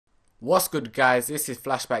What's good, guys? This is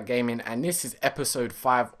Flashback Gaming and this is episode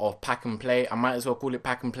 5 of Pack and Play. I might as well call it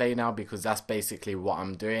Pack and Play now because that's basically what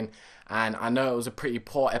I'm doing. And I know it was a pretty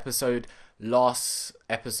poor episode last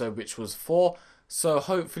episode, which was 4. So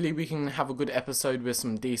hopefully we can have a good episode with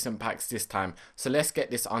some decent packs this time. So let's get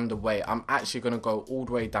this underway. I'm actually going to go all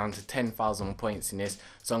the way down to 10,000 points in this.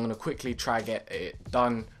 So I'm going to quickly try get it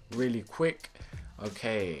done really quick.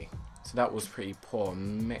 Okay, so that was pretty poor.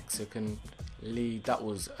 Mexican League, that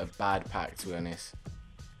was a bad pack to be honest.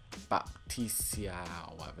 Baptisia,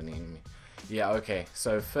 whatever name. Yeah, okay,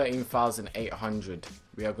 so 13,800.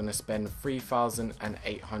 We are going to spend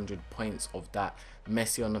 3,800 points of that.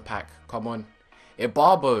 Messi on the pack, come on.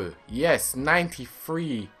 Ibarbo, yes,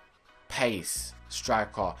 93 pace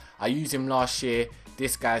striker. I used him last year.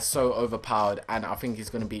 This guy's so overpowered and I think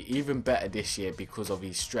he's going to be even better this year because of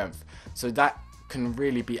his strength. So that can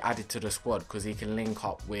really be added to the squad because he can link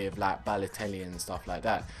up with like Balotelli and stuff like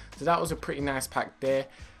that. So that was a pretty nice pack there.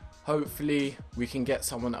 Hopefully we can get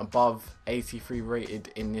someone above 83 rated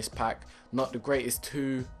in this pack. Not the greatest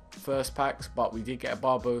two first packs, but we did get a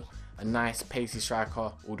Barbo, a nice pacey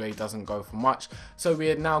striker, although he doesn't go for much. So we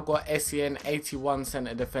have now got SEN 81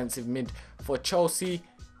 centre defensive mid for Chelsea.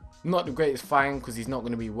 Not the greatest find because he's not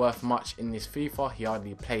going to be worth much in this FIFA. He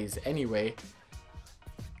hardly plays anyway.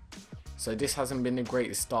 So this hasn't been the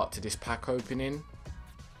greatest start to this pack opening.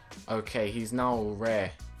 Okay, he's now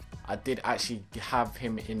rare. I did actually have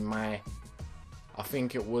him in my, I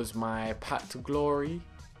think it was my Pack to Glory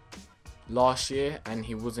last year, and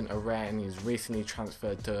he wasn't a rare, and he's recently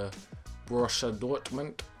transferred to Borussia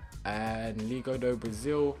Dortmund and Liga do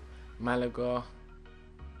Brazil, Malaga.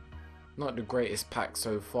 Not the greatest pack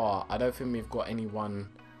so far. I don't think we've got anyone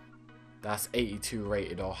that's 82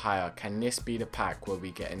 rated or higher. Can this be the pack where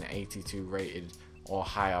we get an 82 rated or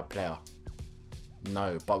higher player?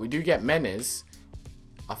 No, but we do get Menes,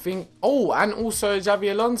 I think. Oh, and also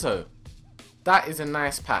Xavi Alonso. That is a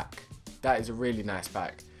nice pack. That is a really nice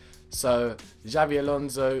pack. So Xavi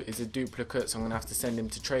Alonso is a duplicate, so I'm gonna have to send him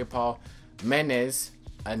to trade pile. Menes,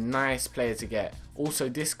 a nice player to get. Also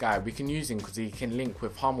this guy, we can use him because he can link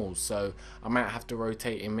with Hummels, so I might have to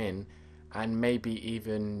rotate him in. And maybe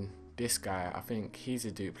even this guy, I think he's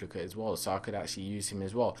a duplicate as well, so I could actually use him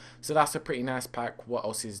as well. So that's a pretty nice pack. What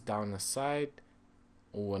else is down the side?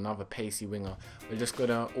 Oh, another pacey winger. We're just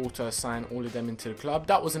gonna auto assign all of them into the club.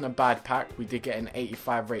 That wasn't a bad pack. We did get an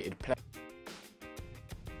 85 rated player.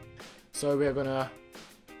 So we're gonna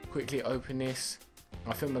quickly open this.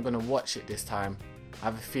 I think we're gonna watch it this time. I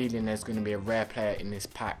have a feeling there's gonna be a rare player in this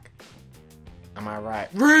pack. Am I right?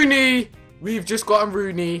 ROONEY! We've just gotten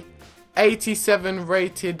ROONEY. 87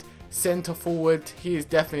 rated centre forward. He is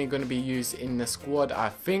definitely going to be used in the squad, I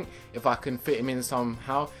think, if I can fit him in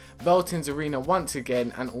somehow. Velton's Arena once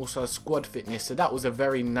again, and also squad fitness. So that was a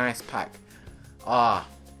very nice pack. That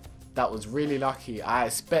was really lucky. I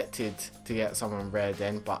expected to get someone rare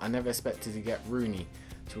then, but I never expected to get ROONEY.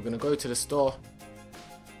 So we're going to go to the store.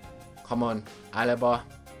 Come on, Alaba.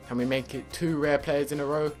 Can we make it 2 rare players in a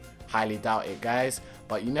row? Highly doubt it, guys,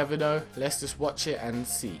 but you never know. Let's just watch it and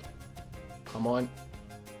see. Come on.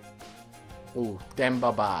 Oh,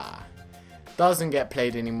 Dembaba. Doesn't get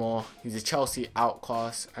played anymore. He's a Chelsea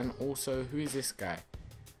outcast. And also, who is this guy?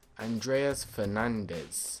 Andreas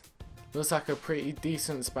Fernandez. Looks like a pretty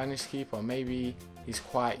decent Spanish keeper. Maybe he's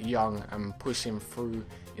quite young and pushing through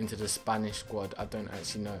into the Spanish squad. I don't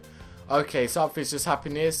actually know. Okay, something's just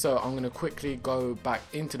happened here. So I'm going to quickly go back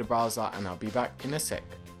into the browser and I'll be back in a sec.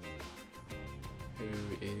 Who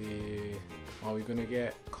are we going to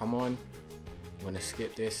get? Come on. I'm going to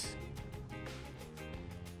skip this.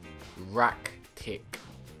 Rack tick.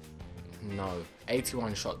 No.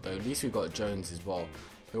 81 shot though. At least we got Jones as well.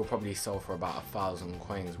 He'll probably sell for about 1,000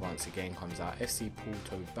 coins once the game comes out. FC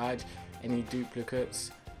Porto badge. Any duplicates?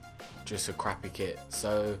 Just a crappy kit.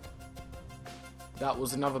 So that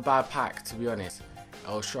was another bad pack, to be honest.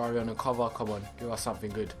 El Shari on the cover. Come on. Give us something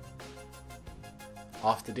good.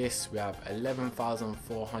 After this we have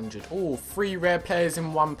 11,400. Oh, 3 rare players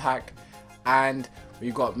in one pack. And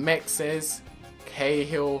we've got Mexes,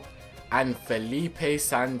 Cahill, and Felipe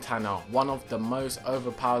Santana, one of the most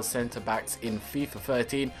overpowered centre backs in FIFA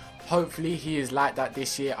 13. Hopefully he is like that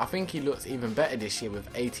this year. I think he looks even better this year with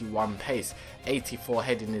 81 pace, 84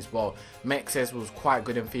 heading as well. Mexes was quite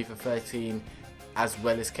good in FIFA 13 as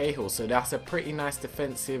well as Cahill, so that's a pretty nice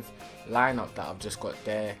defensive lineup that I've just got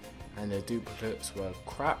there. And the duplicates were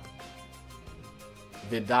crap.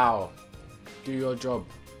 Vidal, do your job.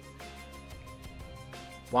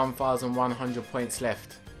 1,100 points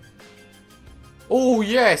left. Oh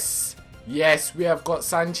yes, yes, we have got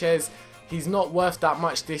Sanchez. He's not worth that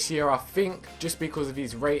much this year, I think, just because of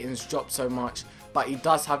his ratings dropped so much. But he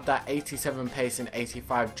does have that 87 pace and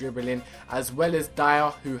 85 dribbling, as well as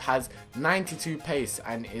Dyer, who has 92 pace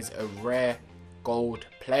and is a rare gold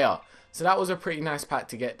player. So that was a pretty nice pack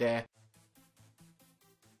to get there.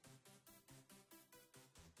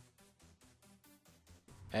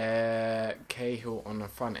 Cahill on the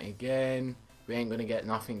front again. We ain't going to get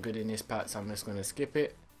nothing good in this pack, so I'm just going to skip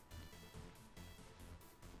it.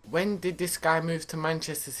 When did this guy move to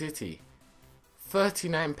Manchester City?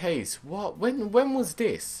 39 pace. What? When was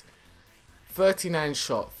this? 39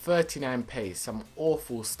 shot, 39 pace. Some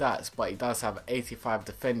awful stats, but he does have 85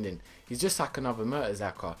 defending. He's just like another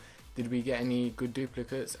Mertesacker. Did we get any good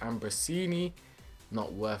duplicates? Ambrosini,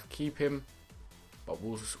 not worth keeping, but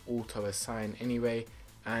we'll just auto assign anyway.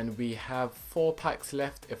 And we have 4 packs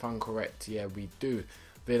left, if I'm correct. Yeah, we do.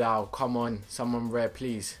 Vidal, come on, someone rare,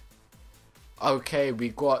 please. Okay, we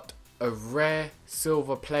got a rare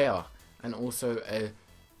silver player and also a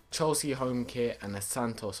Chelsea home kit and a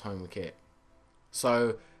Santos home kit.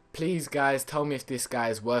 So please guys, tell me if this guy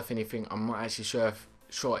is worth anything. I'm not actually sure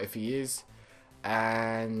if he is.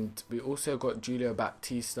 And we also got Julio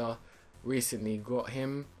Baptista, recently got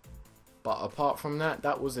him, but apart from that,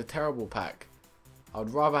 that was a terrible pack.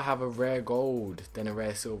 I'd rather have a rare gold than a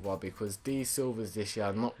rare silver, because these silvers this year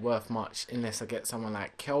are not worth much unless I get someone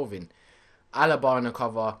like Kelvin. Alaba on the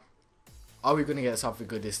cover. Are we going to get something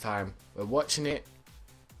good this time? We're watching it.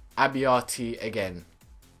 Abiati again.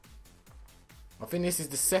 I think this is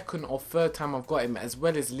the second or third time I've got him, as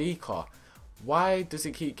well as Leaker. Why does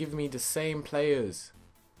it keep giving me the same players?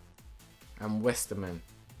 And Westerman.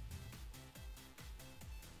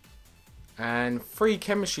 And 3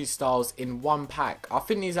 chemistry styles in 1 pack. I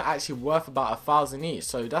think these are actually worth about 1,000 each,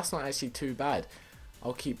 so that's not actually too bad.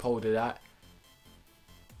 I'll keep hold of that.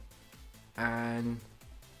 And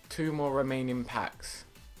 2 more remaining packs.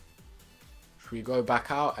 Should we go back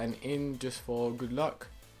out and in just for good luck?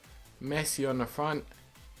 Messi on the front.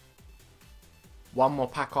 1 more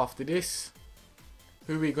pack after this.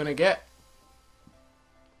 Who are we gonna get?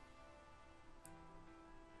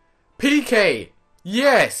 PK!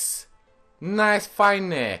 Yes! Nice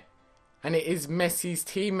find there. And it is Messi's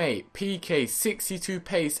teammate. PK, 62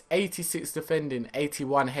 pace, 86 defending,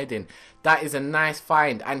 81 heading. That is a nice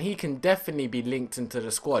find. And he can definitely be linked into the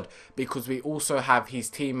squad, because we also have his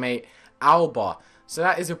teammate Alba. So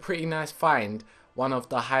that is a pretty nice find. One of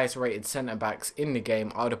the highest rated centre backs in the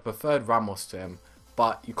game. I would have preferred Ramos to him.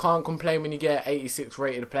 But you can't complain when you get an 86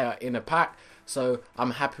 rated player in a pack. So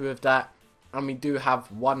I'm happy with that. And we do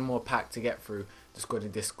have 1 more pack to get through. Just got to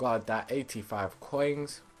discard that 85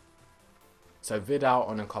 coins. So Vidal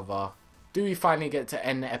on the cover. Do we finally get to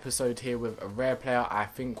end the episode here with a rare player? I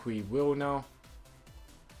think we will now.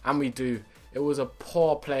 And we do. It was a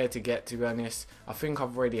poor player to get, to be honest. I think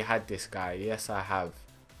I've already had this guy. Yes, I have.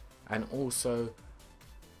 And also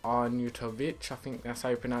Arnautovic, I think that's how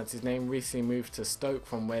you pronounce his name. Recently moved to Stoke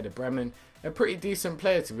from Werder Bremen. A pretty decent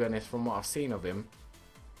player, to be honest, from what I've seen of him.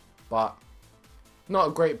 But not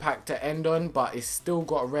a great pack to end on, but it's still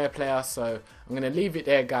got a rare player. So I'm going to leave it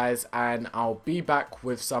there, guys, and I'll be back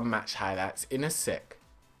with some match highlights in a sec.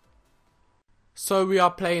 So we are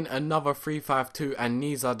playing another 3-5-2, and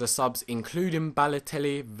these are the subs, including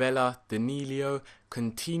Balotelli, Vela, Danilo,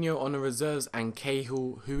 Coutinho on the reserves, and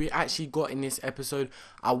Cahill, who we actually got in this episode.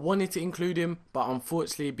 I wanted to include him, but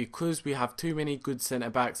unfortunately, because we have too many good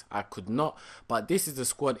centre-backs, I could not. But this is the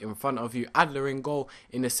squad in front of you. Adler in goal.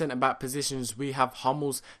 In the centre-back positions, we have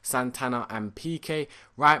Hummels, Santana, and PK.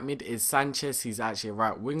 Right mid is Sanchez, he's actually a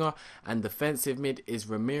right winger. And defensive mid is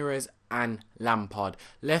Ramirez and Lampard.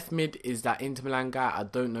 Left mid is that Inter Milan guy. I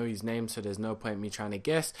don't know his name, so there's no point me trying to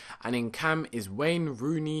guess. And in cam is Wayne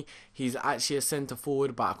Rooney. He's actually a centre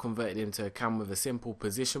forward, but I converted him to a cam with a simple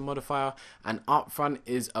position modifier. And up front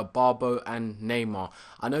is a Barbo and Neymar.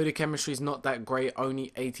 I know the chemistry is not that great,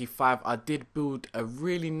 only 85. I did build a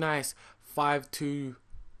really nice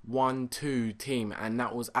 5-2-1-2 team, and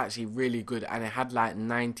that was actually really good, and it had like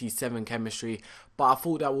 97 chemistry, but I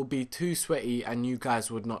thought that would be too sweaty and you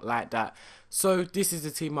guys would not like that. So this is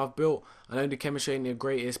the team I've built. I know the chemistry ain't the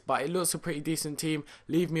greatest, but it looks a pretty decent team.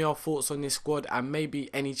 Leave me your thoughts on this squad and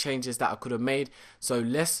maybe any changes that I could have made. So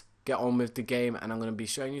let's get on with the game, and I'm going to be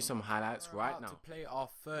showing you some highlights right now. To play our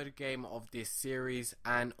 3rd game of this series,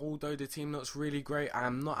 and although the team looks really great, I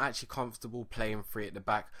am not actually comfortable playing 3 at the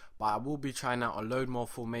back, but I will be trying out a load more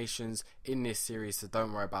formations in this series, so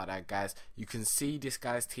don't worry about that, guys. You can see this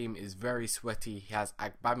guy's team is very sweaty. He has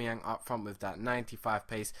Aubameyang up front with that 95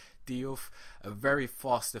 pace, Diouf, a very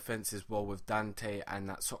fast defense as well with Dante and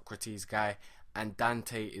that Socrates guy, and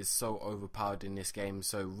Dante is so overpowered in this game,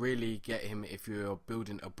 so really get him if you're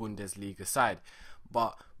building a Bundesliga side.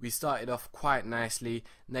 But we started off quite nicely.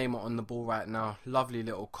 Neymar on the ball right now, lovely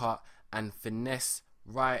little cut and finesse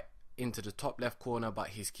right into the top left corner, but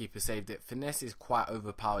his keeper saved it. Finesse is quite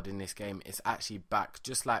overpowered in this game. It's actually back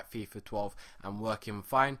just like FIFA 12 and working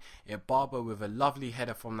fine. Ibarbo with a lovely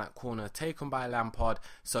header from that corner taken by Lampard,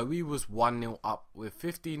 so we was 1-0 up with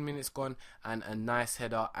 15 minutes gone, and a nice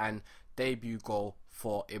header and debut goal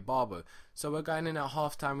for Ibarbo. So we're going in at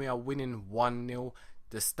half time. We are winning 1-0.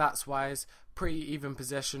 The stats wise, pretty even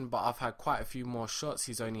possession, but I've had quite a few more shots.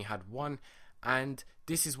 He's only had one. And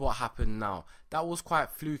this is what happened now. That was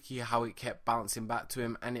quite fluky how it kept bouncing back to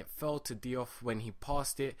him, and it fell to Diouf when he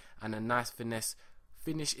passed it, and a nice finesse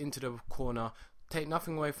finish into the corner. Take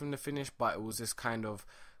nothing away from the finish, but it was just kind of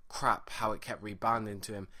crap how it kept rebounding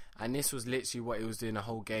to him. And this was literally what he was doing the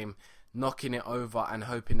whole game, knocking it over and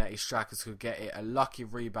hoping that his strikers could get it. A lucky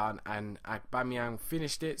rebound, and Aubameyang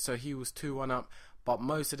finished it, so he was 2-1 up. But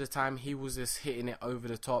most of the time he was just hitting it over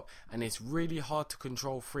the top, and it's really hard to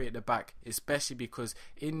control three at the back, especially because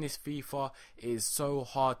in this FIFA it is so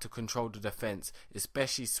hard to control the defense,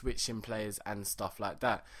 especially switching players and stuff like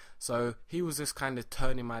that. So he was just kind of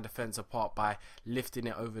turning my defense apart by lifting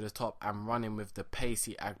it over the top and running with the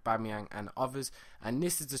pacey Aubameyang and others. And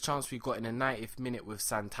this is the chance we got in the 90th minute with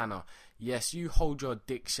Santana. Yes, you hold your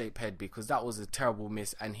dick-shaped head, because that was a terrible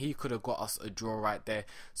miss and he could have got us a draw right there.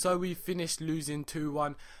 So we finished losing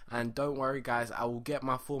 2-1, and don't worry guys, I will get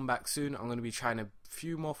my form back soon. I'm going to be trying a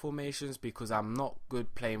few more formations because I'm not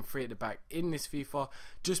good playing three at the back in this FIFA,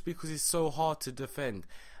 just because it's so hard to defend.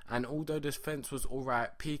 And although the defense was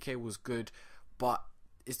alright, PK was good, but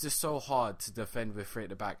it's just so hard to defend with three at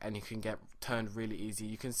the back, and you can get turned really easy.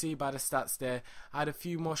 You can see by the stats there, I had a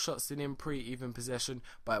few more shots than him pre-even possession,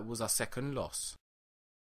 but it was our second loss.